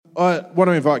I want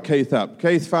to invite Keith up.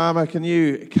 Keith Farmer, can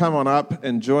you come on up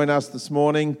and join us this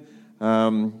morning?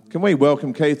 Can we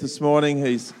welcome Keith this morning?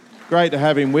 He's great to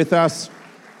have him with us.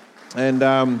 And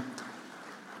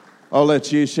I'll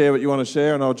let you share what you want to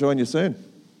share and I'll join you soon.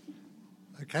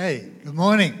 Okay, good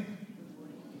morning.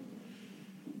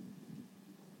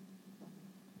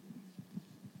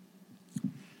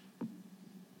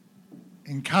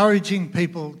 Encouraging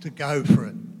people to go for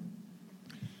it.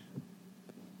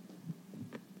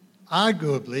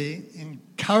 Arguably,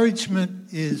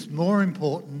 encouragement is more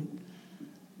important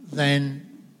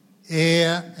than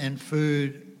air and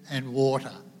food and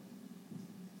water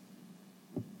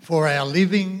for our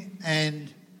living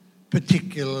and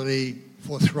particularly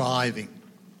for thriving.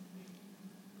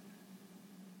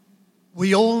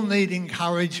 We all need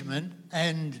encouragement,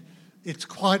 and it's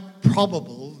quite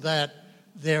probable that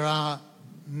there are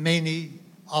many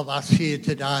of us here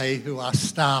today who are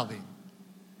starving,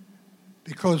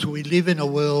 because we live in a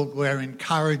world where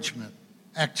encouragement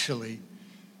actually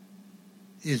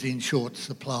is in short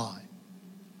supply.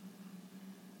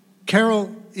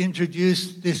 Carol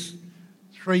introduced this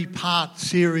 3-part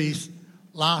series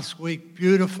last week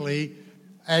beautifully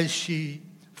as she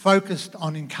focused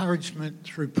on encouragement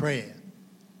through prayer.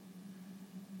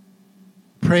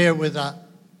 Prayer with a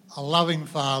loving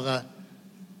Father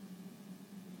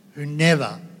who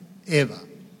never, ever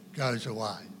goes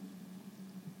away,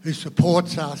 who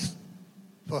supports us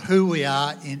for who we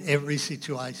are in every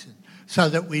situation, so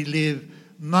that we live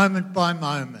moment by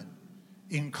moment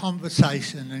in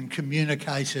conversation and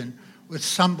communication with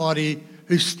somebody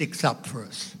who sticks up for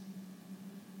us.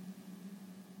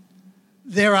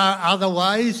 There are other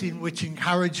ways in which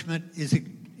encouragement is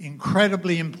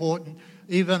incredibly important,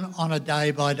 even on a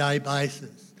day-by-day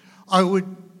basis. I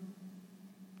would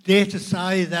dare to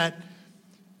say that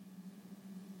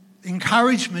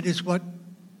encouragement is what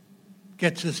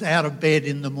gets us out of bed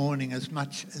in the morning as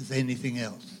much as anything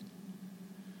else,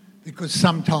 because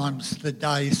sometimes the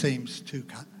day seems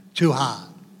too hard.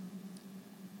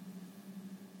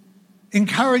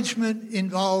 Encouragement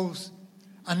involves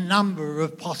a number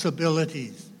of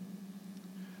possibilities.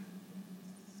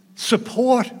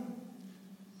 Support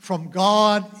from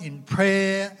God in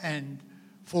prayer and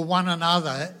for one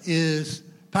another is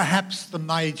perhaps the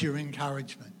major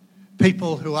encouragement.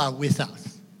 People who are with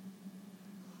us.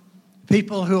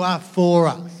 People who are for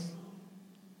us.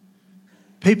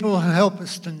 People who help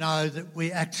us to know that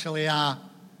we actually are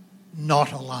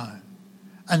not alone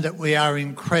and that we are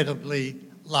incredibly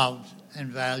loved and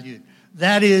valued.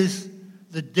 That is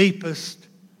the deepest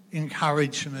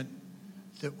encouragement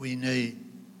that we need.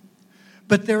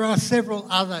 But there are several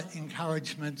other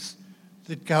encouragements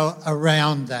that go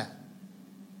around that.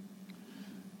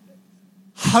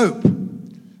 Hope,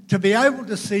 to be able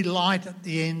to see light at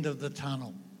the end of the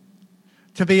tunnel,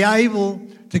 to be able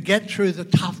to get through the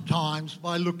tough times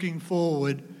by looking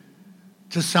forward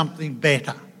to something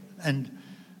better. And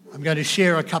I'm going to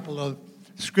share a couple of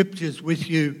scriptures with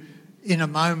you in a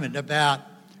moment about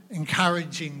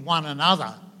encouraging one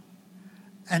another.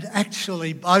 And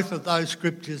actually, both of those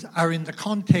scriptures are in the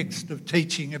context of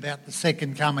teaching about the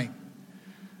second coming,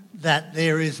 that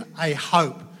there is a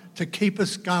hope to keep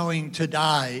us going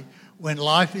today when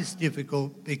life is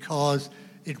difficult, because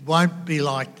it won't be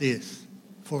like this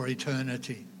for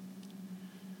eternity.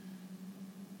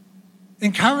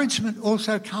 Encouragement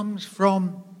also comes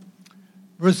from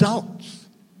results,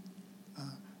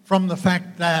 from the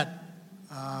fact that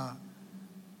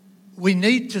we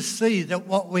need to see that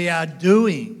what we are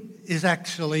doing is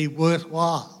actually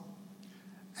worthwhile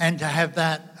and to have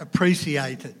that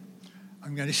appreciated.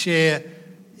 I'm going to share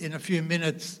in a few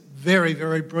minutes very,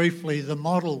 very briefly the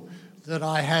model that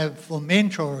I have for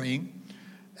mentoring,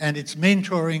 and it's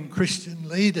mentoring Christian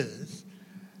leaders.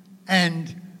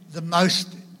 And the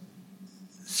most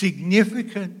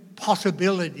significant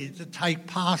possibility to take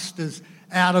pastors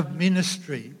out of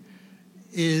ministry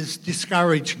is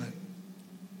discouragement.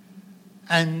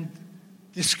 And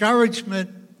discouragement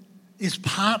is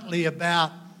partly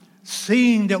about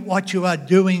seeing that what you are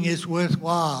doing is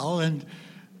worthwhile. And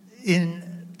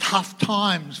in tough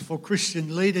times for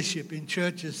Christian leadership in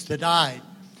churches today,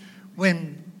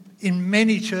 when in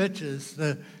many churches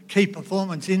the key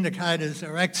performance indicators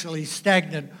are actually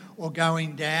stagnant or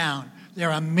going down, there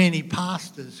are many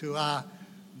pastors who are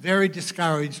very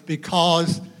discouraged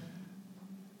because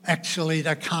actually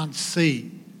they can't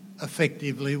see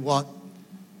effectively what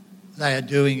they are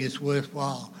doing is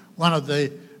worthwhile. One of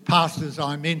the pastors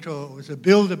I mentor was a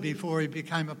builder before he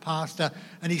became a pastor,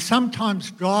 and he sometimes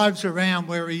drives around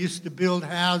where he used to build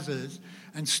houses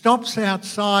and stops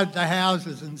outside the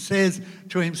houses and says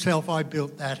to himself, I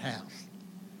built that house.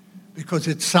 because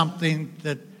it's something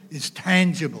that is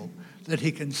tangible, that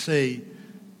he can see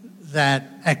that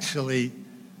actually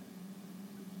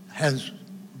has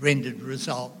rendered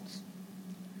results.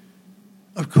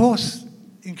 Of course,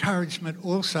 encouragement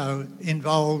also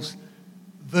involves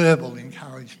verbal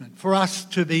encouragement. For us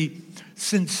to be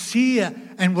sincere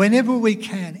and whenever we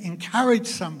can encourage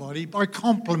somebody by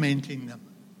complimenting them,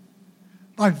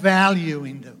 by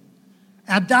valuing them.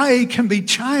 Our day can be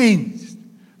changed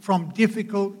from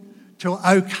difficult to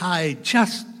okay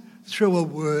just through a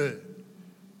word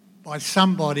by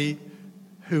somebody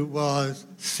who was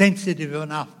sensitive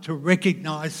enough to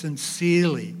recognise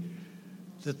sincerely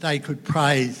that they could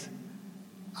praise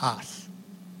us.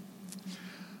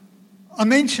 I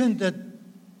mentioned that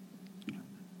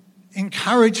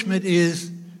encouragement is,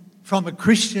 from a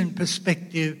Christian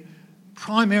perspective,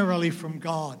 primarily from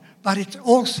God, but it's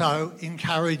also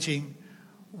encouraging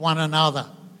one another.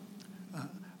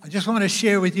 I just want to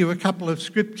share with you a couple of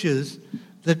scriptures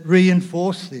that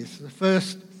reinforce this. The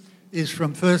first is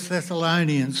from 1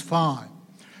 Thessalonians 5.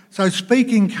 So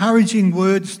speak encouraging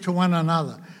words to one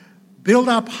another. Build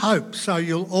up hope so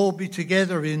you'll all be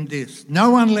together in this.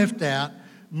 No one left out,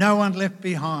 no one left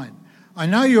behind. I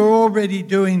know you're already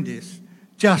doing this.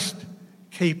 Just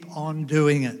keep on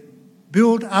doing it.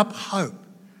 Build up hope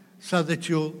so that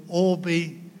you'll all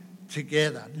be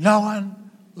together. No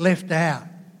one left out.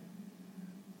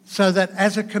 So that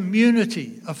as a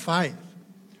community of faith,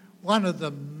 one of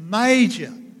the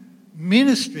major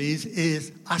ministries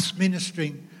is us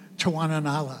ministering to one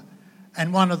another.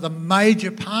 And one of the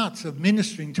major parts of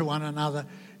ministering to one another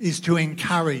is to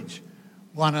encourage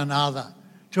one another,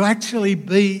 to actually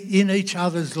be in each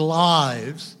other's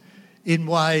lives in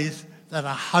ways that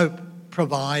are hope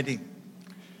providing.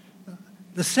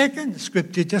 The second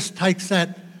scripture just takes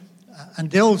that and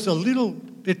delves a little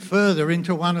bit further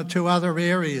into one or two other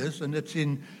areas, and it's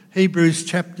in Hebrews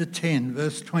chapter 10,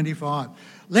 verse 25.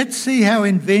 Let's see how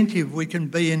inventive we can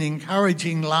be in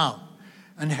encouraging love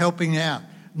and helping out,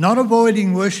 not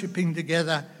avoiding worshipping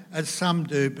together as some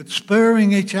do, but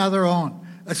spurring each other on,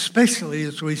 especially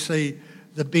as we see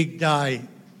the big day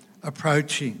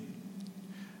approaching.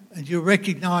 And you'll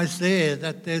recognise there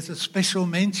that there's a special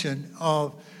mention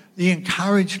of the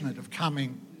encouragement of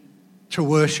coming to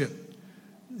worship,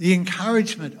 the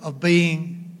encouragement of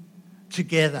being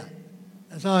together.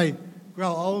 As I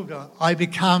grow older, I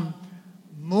become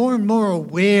more and more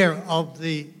aware of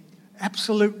the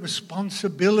absolute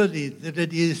responsibility that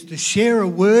it is to share a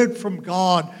word from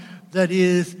God that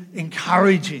is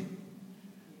encouraging,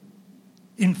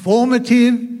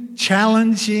 informative,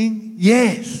 challenging,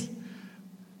 yes.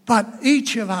 But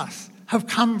each of us have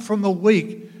come from a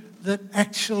week that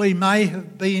actually may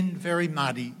have been very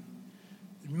muddy.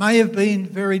 It may have been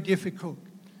very difficult.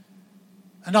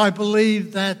 And I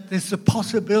believe that there's a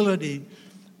possibility,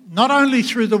 not only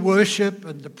through the worship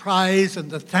and the praise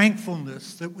and the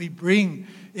thankfulness that we bring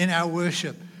in our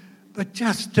worship, but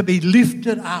just to be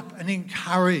lifted up and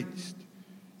encouraged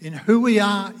in who we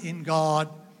are in God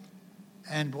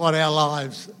and what our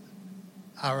lives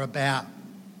are about.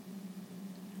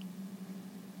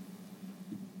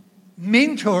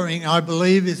 Mentoring, I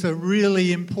believe, is a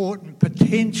really important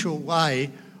potential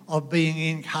way of being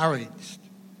encouraged.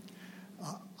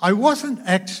 I wasn't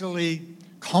actually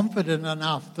confident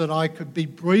enough that I could be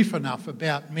brief enough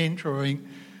about mentoring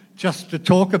just to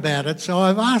talk about it, so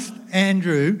I've asked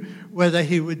Andrew whether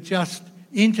he would just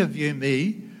interview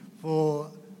me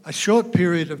for a short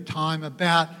period of time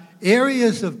about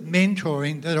areas of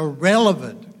mentoring that are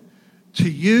relevant to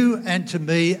you and to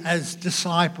me as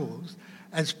disciples,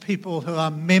 as people who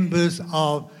are members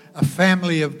of a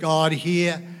family of God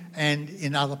here and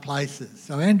in other places.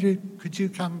 So Andrew, could you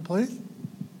come please?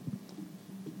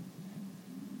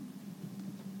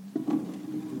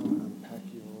 Unpack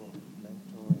your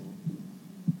mentoring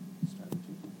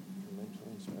strategy.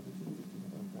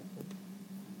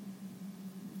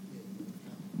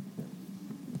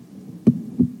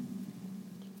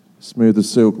 Smooth as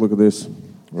silk, look at this.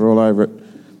 We're all over it.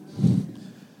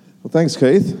 Well, thanks,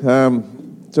 Keith.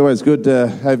 It's always good to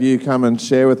have you come and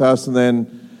share with us, and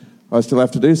then I still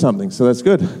have to do something, so that's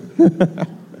good.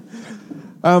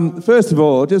 First of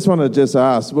all, I just want to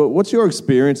ask, what's your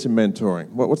experience in mentoring?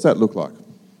 What's that look like?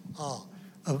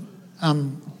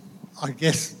 I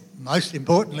guess most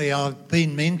importantly, I've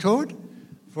been mentored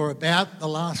for about the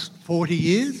last 40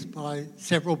 years by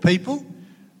several people.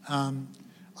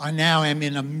 I now am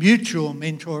in a mutual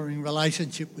mentoring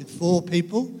relationship with 4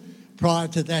 people. Prior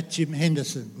to that, Jim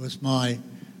Henderson was my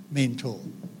mentor.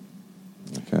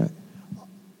 Okay.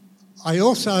 I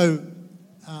also,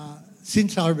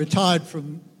 since I retired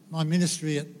from my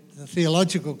ministry at the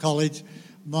Theological College,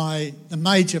 the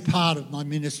major part of my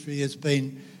ministry has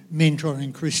been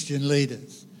mentoring Christian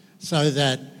leaders, so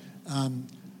that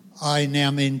I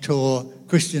now mentor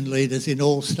Christian leaders in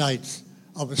all states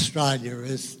of Australia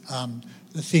as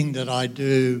the thing that I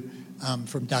do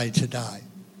from day to day.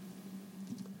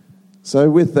 So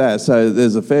with that,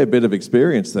 there's a fair bit of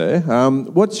experience there.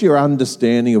 What's your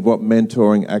understanding of what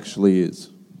mentoring actually is?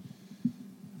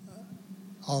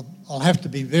 I'll have to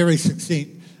be very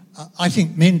succinct. I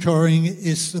think mentoring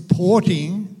is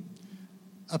supporting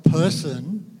a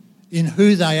person in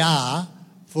who they are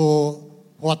for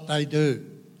what they do,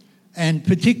 and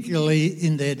particularly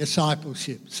in their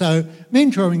discipleship. So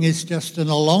mentoring is just an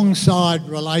alongside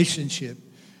relationship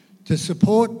to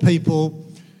support people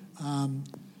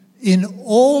in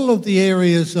all of the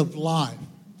areas of life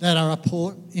that are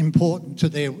important to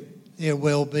their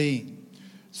well-being.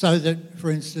 So that,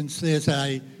 for instance, there's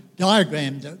a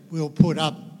diagram that we'll put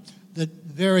up that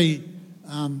very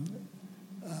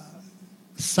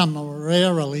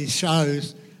summarily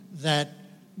shows that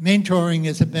mentoring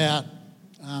is about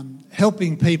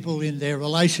helping people in their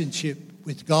relationship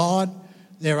with God,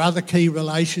 their other key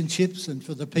relationships, and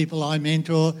for the people I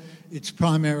mentor, it's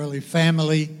primarily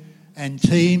family and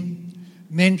team.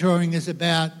 Mentoring is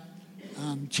about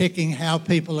checking how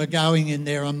people are going in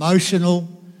their emotional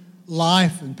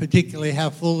life, and particularly how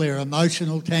full their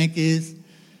emotional tank is.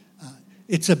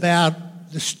 It's about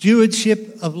the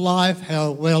stewardship of life.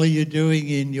 How well are you doing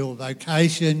in your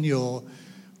vocation, your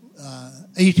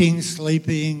eating,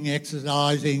 sleeping,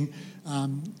 exercising,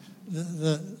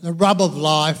 the rub of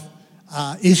life?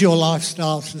 Is your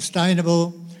lifestyle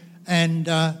sustainable? And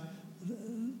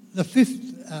the fifth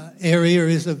area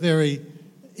is a very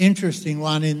interesting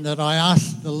one, in that I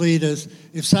asked the leaders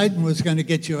if Satan was going to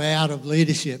get you out of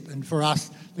leadership, and for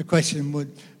us the question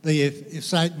would be if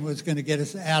Satan was going to get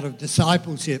us out of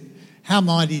discipleship, how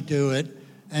might he do it,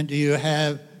 and do you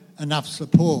have enough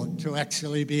support to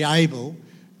actually be able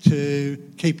to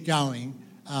keep going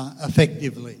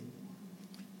effectively?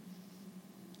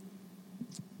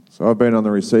 So I've been on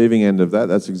the receiving end of that.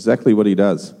 That's exactly what he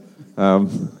does.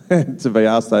 To be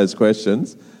asked those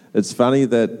questions. It's funny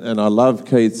that, and I love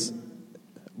Keith's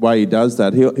way he does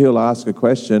that. He'll ask a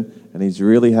question and he's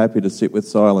really happy to sit with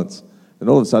silence. And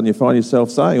all of a sudden you find yourself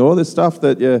saying all this stuff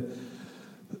that you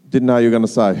didn't know you were going to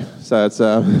say. So it's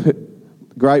a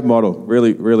great model,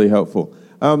 really, really helpful.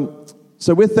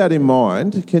 So with that in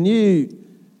mind, can you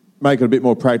make it a bit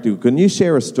more practical? Can you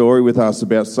share a story with us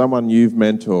about someone you've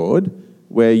mentored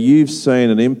where you've seen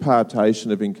an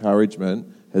impartation of encouragement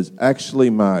has actually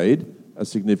made a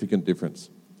significant difference?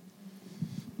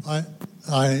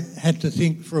 I had to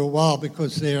think for a while,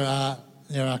 because there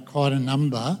are quite a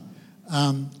number,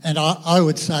 and I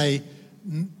would say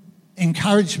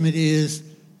encouragement is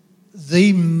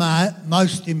the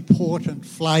most important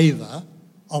flavour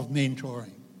of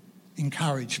mentoring.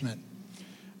 Encouragement.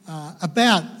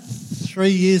 About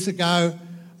 3 years ago,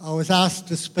 I was asked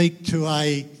to speak to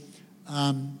a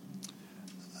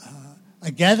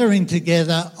gathering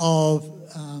together of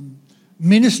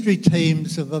ministry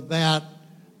teams of about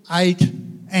 8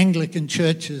 Anglican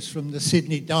churches from the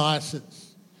Sydney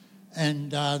diocese,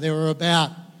 and there were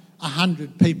about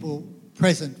 100 people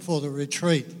present for the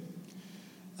retreat.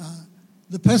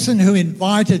 The person who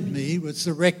invited me was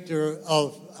the rector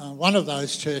of one of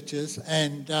those churches,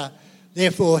 and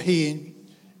therefore he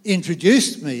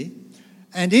introduced me,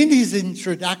 and in his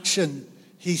introduction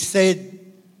he said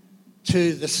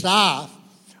to the staff,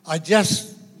 "I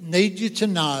just need you to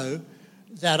know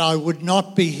that I would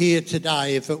not be here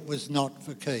today if it was not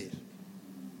for Keith."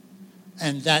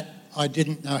 And that I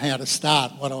didn't know how to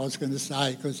start what I was going to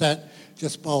say, because that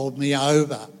just bowled me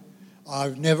over.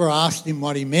 I've never asked him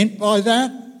what he meant by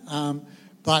that,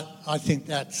 but I think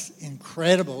that's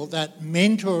incredible, that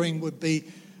mentoring would be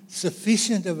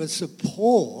sufficient of a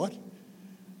support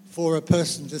for a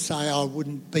person to say, "I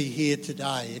wouldn't be here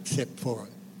today except for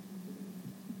it."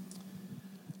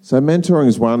 So mentoring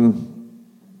is one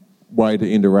way to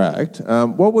interact.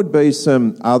 What would be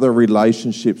some other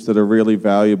relationships that are really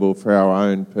valuable for our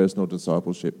own personal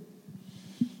discipleship?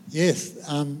 Yes,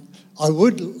 I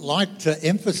would like to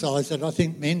emphasise that I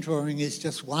think mentoring is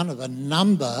just one of a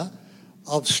number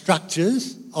of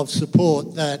structures of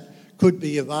support that could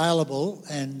be available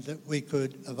and that we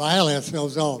could avail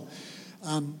ourselves of.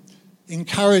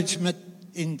 Encouragement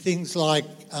in things like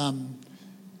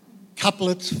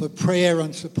couplets for prayer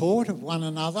and support of one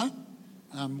another,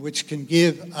 which can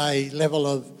give a level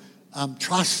of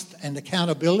trust and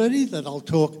accountability that I'll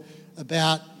talk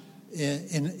about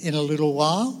in a little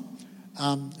while.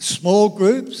 Small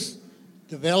groups,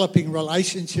 developing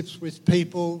relationships with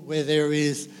people where there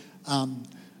is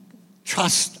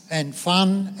trust and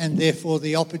fun, and therefore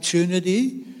the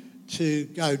opportunity to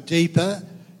go deeper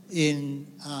in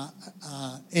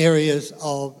areas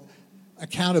of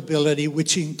accountability,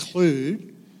 which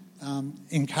include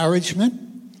encouragement.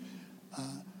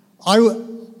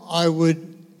 I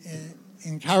would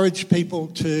encourage people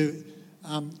to,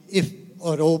 if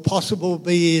at all possible,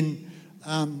 be in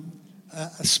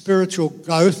a spiritual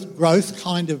growth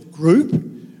kind of group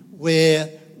where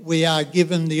we are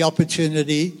given the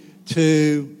opportunity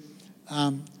to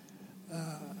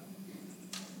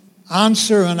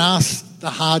answer and ask the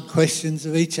hard questions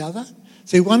of each other.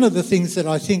 See, one of the things that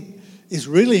I think is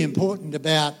really important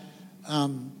about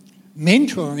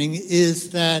mentoring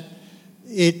is that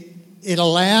it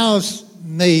allows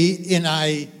me, in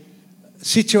a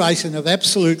situation of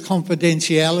absolute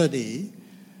confidentiality,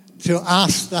 to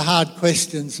ask the hard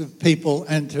questions of people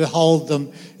and to hold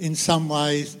them in some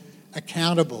ways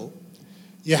accountable.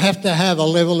 You have to have a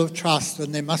level of trust,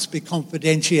 and there must be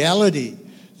confidentiality,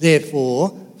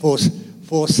 therefore, for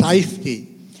safety.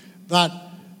 But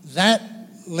that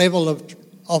level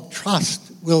of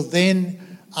trust will then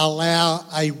allow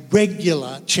a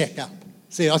regular checkup.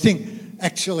 See, I think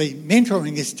actually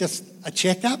mentoring is just a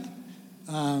checkup.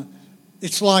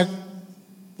 It's like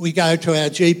we go to our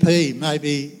GP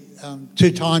maybe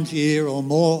 2 times a year or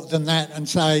more than that and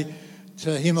say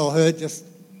to him or her, just,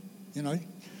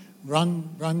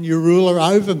 run your ruler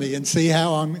over me and see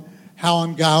how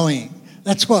I'm going.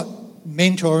 That's what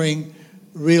mentoring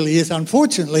really is.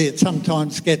 Unfortunately, it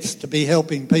sometimes gets to be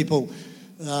helping people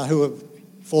who have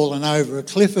fallen over a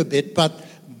cliff a bit, but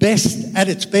at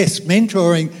its best,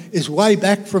 mentoring is way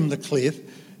back from the cliff,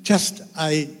 just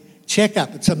a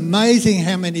checkup. It's amazing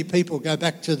how many people go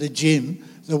back to the gym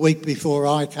the week before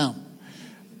I come,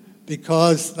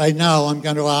 because they know I'm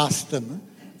going to ask them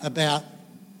about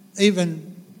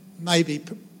even maybe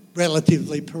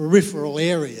relatively peripheral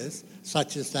areas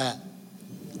such as that.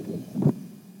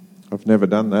 I've never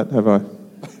done that, have I?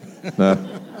 No.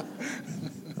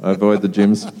 I avoid the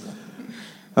gyms.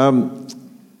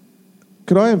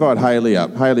 Could I invite Hayley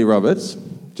up, Hayley Roberts,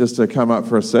 just to come up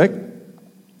for a sec?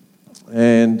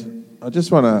 And I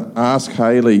just want to ask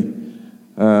Hayley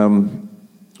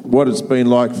what it's been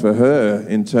like for her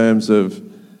in terms of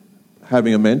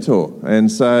having a mentor.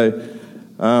 And so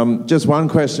just one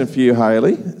question for you,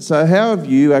 Hayley. So how have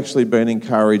you actually been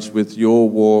encouraged with your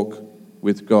walk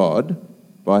with God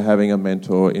by having a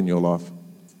mentor in your life?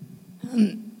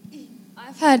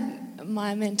 I've had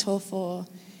my mentor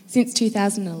since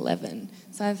 2011.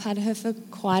 So I've had her for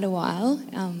quite a while.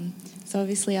 So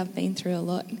obviously I've been through a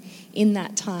lot in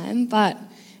that time. But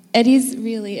it is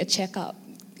really a checkup,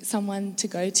 someone to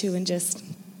go to and just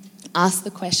ask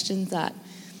the questions that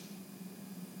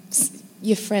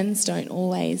your friends don't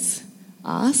always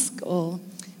ask, or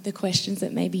the questions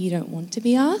that maybe you don't want to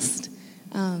be asked.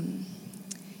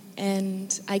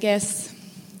 And I guess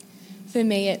for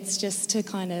me it's just to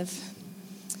kind of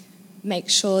make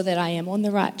sure that I am on the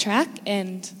right track.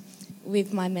 And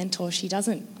with my mentor, she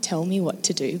doesn't tell me what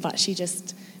to do, but she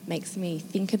just makes me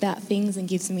think about things and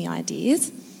gives me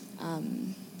ideas.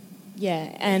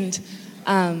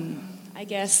 I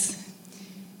guess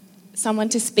someone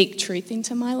to speak truth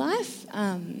into my life.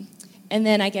 And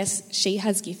then I guess she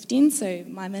has gifting, so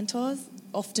my mentors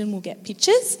often will get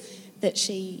pictures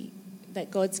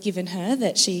that God's given her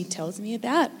that she tells me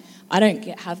about. I don't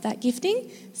have that gifting.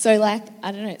 So I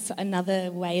don't know, it's another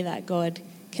way that God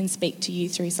can speak to you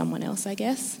through someone else, I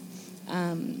guess.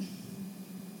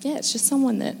 It's just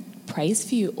someone that prays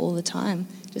for you all the time,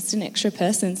 just an extra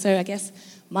person. So I guess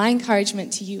my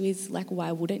encouragement to you is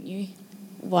why wouldn't you?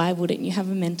 Why wouldn't you have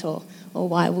a mentor? Or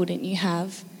why wouldn't you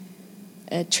have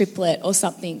a triplet or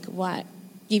something? Why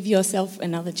give yourself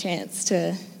another chance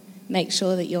to make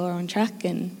sure that you're on track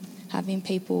and having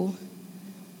people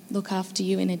look after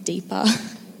you in a deeper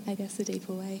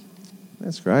way.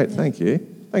 That's great, yeah. Thank you.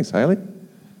 Thanks, Hayley.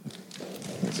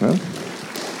 Thanks, Hayley.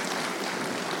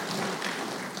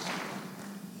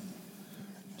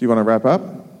 Do you want to wrap up?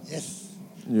 Yes.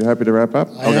 You happy to wrap up?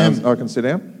 I am. I can sit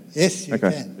down? Yes, you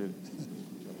okay. Can.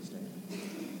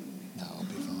 No, I'll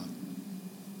be fine.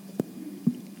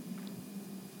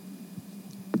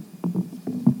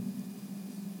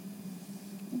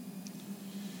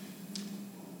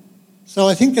 So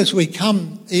I think as we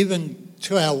come even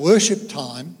to our worship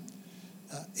time,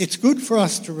 it's good for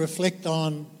us to reflect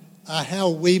on how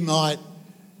we might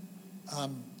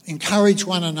encourage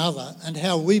one another and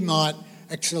how we might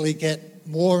actually get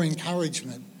more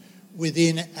encouragement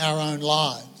within our own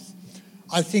lives.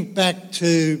 I think back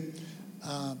to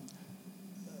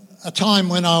a time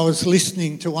when I was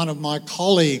listening to one of my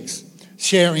colleagues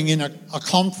sharing in a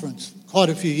conference quite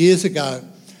a few years ago,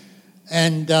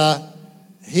 and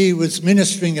he was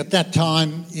ministering at that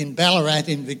time in Ballarat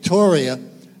in Victoria.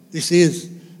 This is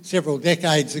several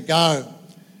decades ago.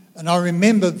 And I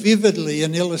remember vividly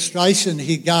an illustration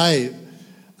he gave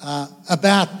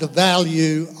about the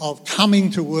value of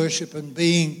coming to worship and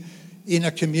being in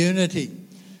a community.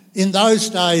 In those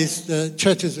days, the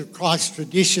Churches of Christ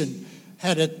tradition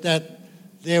had it that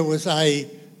there was a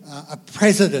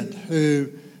president who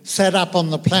sat up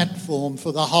on the platform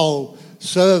for the whole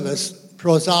service,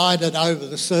 presided over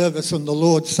the service and the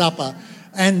Lord's Supper,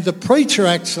 and the preacher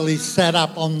actually sat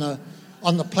up on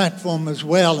the platform as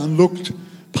well and looked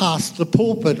past the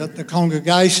pulpit at the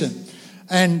congregation.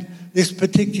 And this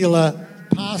particular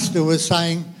pastor was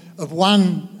saying of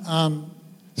one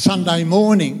Sunday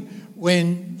morning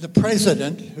when the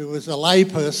president, who was a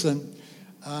layperson,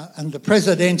 and the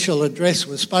presidential address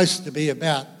was supposed to be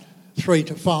about 3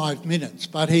 to 5 minutes,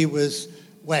 but he was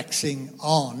waxing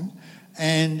on,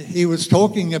 and he was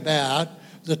talking about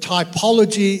the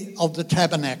typology of the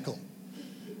tabernacle.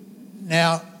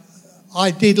 Now,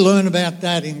 I did learn about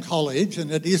that in college,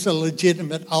 and it is a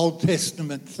legitimate Old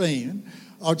Testament theme.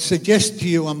 I'd suggest to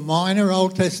you a minor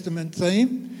Old Testament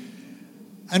theme.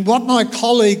 And what my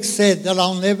colleague said that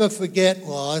I'll never forget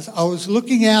was, I was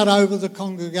looking out over the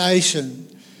congregation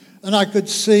and I could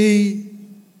see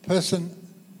person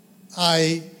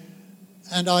A,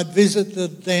 and I'd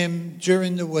visited them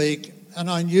during the week, and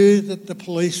I knew that the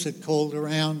police had called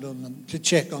around on them to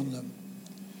check on them.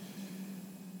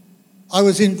 I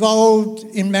was involved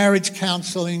in marriage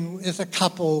counselling with a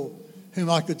couple whom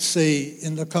I could see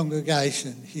in the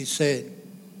congregation, he said.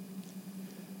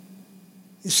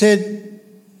 He said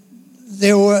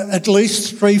there were at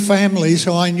least 3 families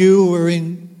who I knew were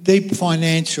in deep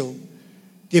financial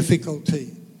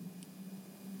difficulty.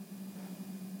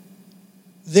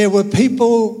 There were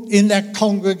people in that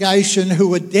congregation who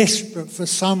were desperate for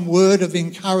some word of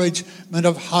encouragement,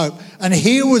 of hope. And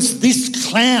here was this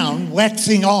clown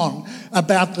waxing on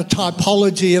about the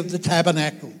typology of the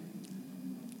tabernacle.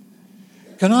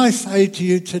 Can I say to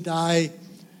you today,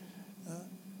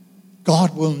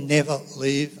 God will never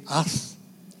leave us.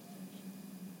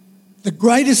 The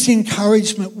greatest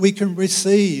encouragement we can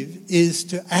receive is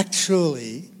to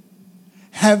actually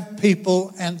have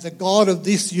people and the God of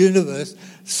this universe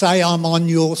say, I'm on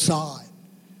your side.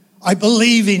 I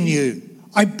believe in you.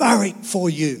 I barrack for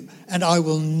you. And I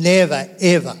will never,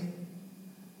 ever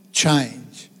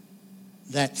change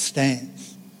that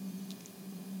stance.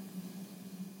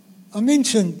 I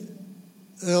mentioned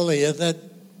earlier that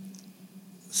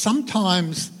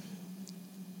sometimes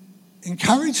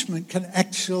encouragement can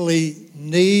actually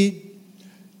need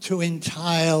to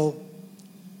entail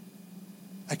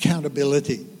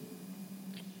accountability.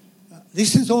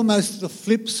 This is almost the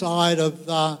flip side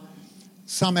of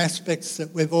some aspects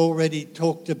that we've already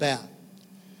talked about.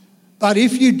 But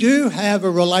if you do have a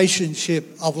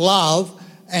relationship of love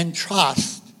and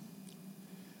trust,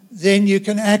 then you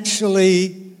can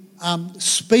actually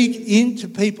speak into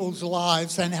people's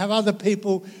lives and have other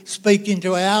people speak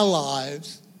into our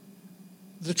lives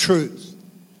the truth.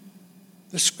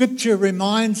 The scripture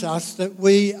reminds us that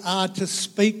we are to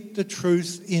speak the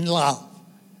truth in love.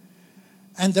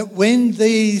 And that when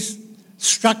these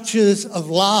structures of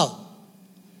love,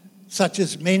 such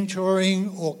as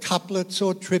mentoring or couplets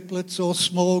or triplets or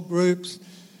small groups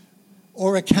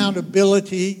or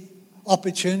accountability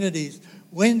opportunities,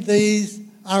 when these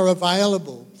are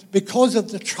available, because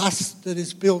of the trust that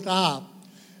is built up,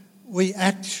 we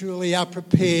actually are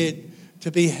prepared to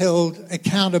be held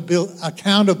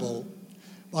accountable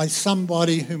by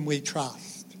somebody whom we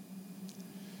trust.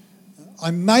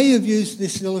 I may have used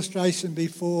this illustration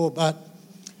before, but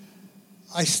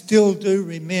I still do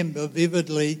remember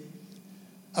vividly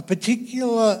a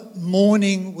particular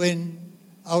morning when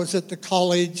I was at the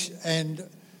college, and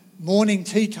morning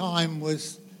tea time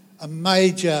was a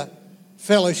major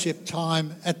fellowship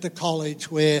time at the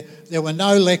college where there were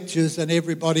no lectures and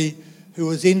everybody who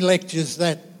was in lectures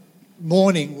that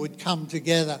morning would come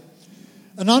together.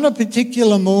 And on a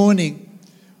particular morning,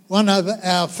 one of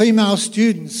our female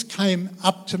students came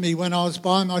up to me when I was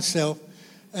by myself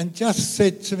and just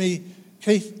said to me,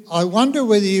 Keith, I wonder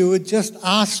whether you would just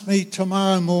ask me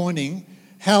tomorrow morning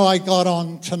how I got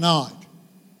on tonight.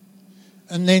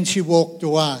 And then she walked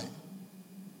away.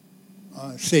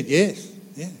 I said, yes,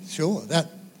 yeah, sure,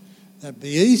 that'd be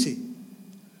easy.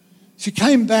 She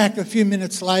came back a few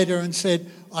minutes later and said,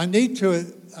 I need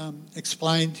to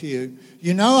explain to you.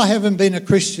 You know I haven't been a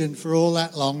Christian for all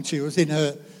that long. She was in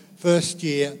her first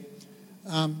year.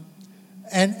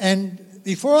 And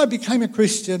before I became a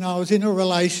Christian, I was in a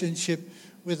relationship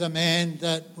with a man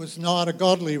that was not a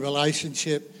godly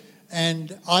relationship,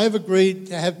 and I have agreed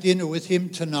to have dinner with him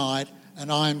tonight,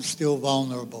 and I am still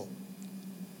vulnerable.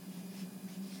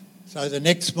 So the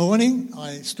next morning,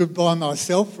 I stood by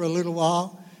myself for a little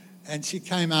while, and she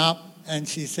came up and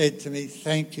she said to me,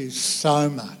 "Thank you so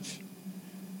much.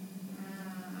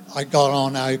 I got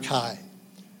on okay."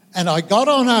 And I got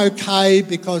on okay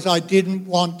because I didn't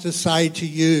want to say to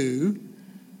you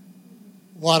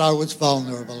what I was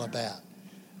vulnerable about.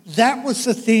 That was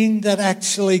the thing that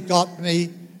actually got me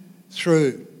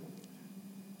through.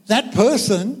 That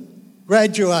person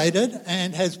graduated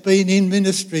and has been in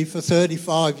ministry for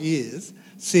 35 years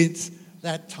since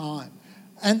that time.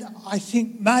 And I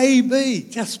think maybe,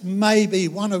 just maybe,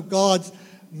 one of God's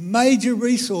major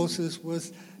resources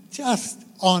was just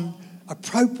on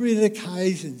appropriate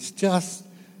occasions, just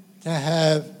to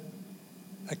have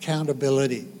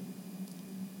accountability.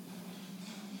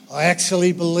 I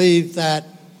actually believe that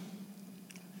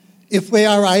if we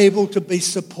are able to be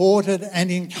supported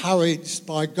and encouraged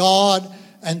by God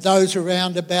and those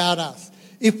around about us,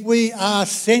 if we are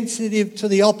sensitive to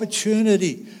the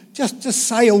opportunity just to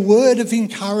say a word of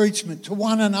encouragement to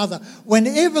one another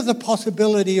whenever the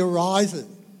possibility arises,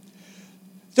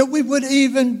 that we would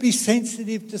even be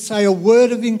sensitive to say a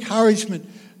word of encouragement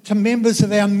to members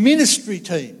of our ministry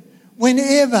team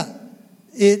whenever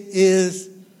it is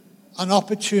an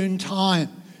opportune time.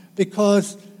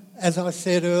 Because, as I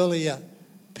said earlier,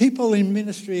 people in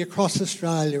ministry across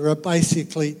Australia are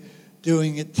basically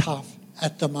doing it tough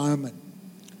at the moment.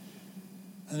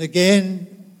 And again,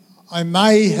 I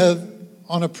may have,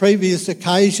 on a previous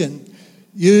occasion,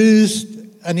 used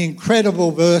an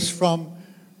incredible verse from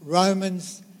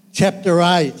Romans chapter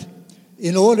 8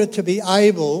 in order to be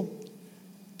able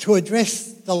to address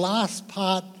the last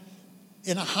part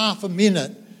in a half a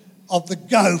minute of the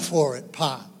go for it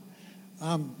part.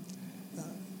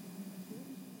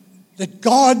 That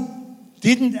God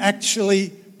didn't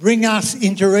actually bring us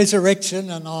into resurrection,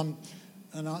 and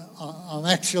I'm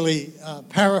actually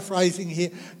paraphrasing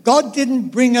here. God didn't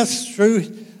bring us through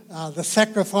the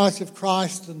sacrifice of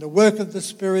Christ and the work of the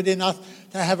Spirit in us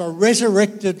to have a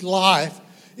resurrected life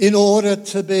in order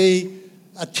to be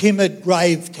a timid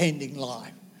grave tending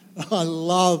life. I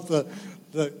love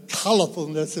the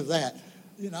colourfulness of that.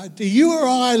 You know, do you or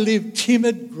I live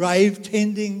timid grave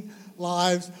tending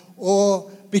lives, or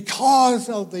because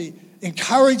of the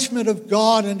encouragement of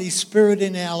God and His Spirit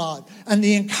in our lives and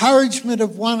the encouragement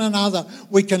of one another,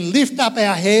 we can lift up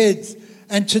our heads?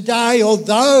 And today,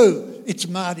 although it's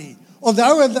muddy,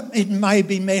 although it may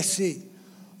be messy,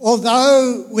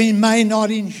 although we may not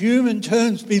in human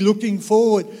terms be looking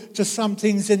forward to some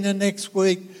things in the next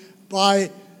week,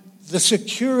 by the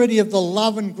security of the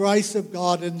love and grace of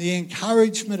God and the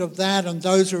encouragement of that and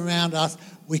those around us,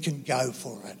 we can go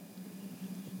for it.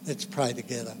 Let's pray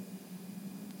together.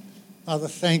 Father,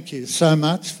 thank you so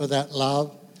much for that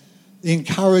love, the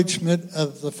encouragement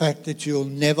of the fact that you'll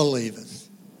never leave us,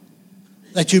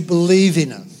 that you believe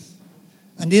in us,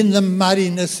 and in the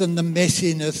muddiness and the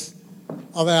messiness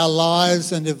of our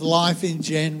lives and of life in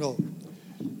general,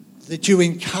 that you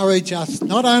encourage us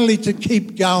not only to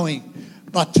keep going,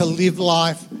 but to live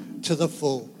life to the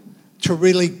full, to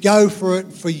really go for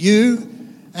it for you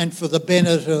and for the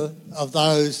benefit of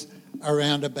those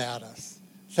around about us.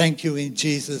 Thank you in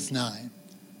Jesus' name.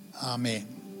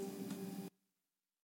 Amen.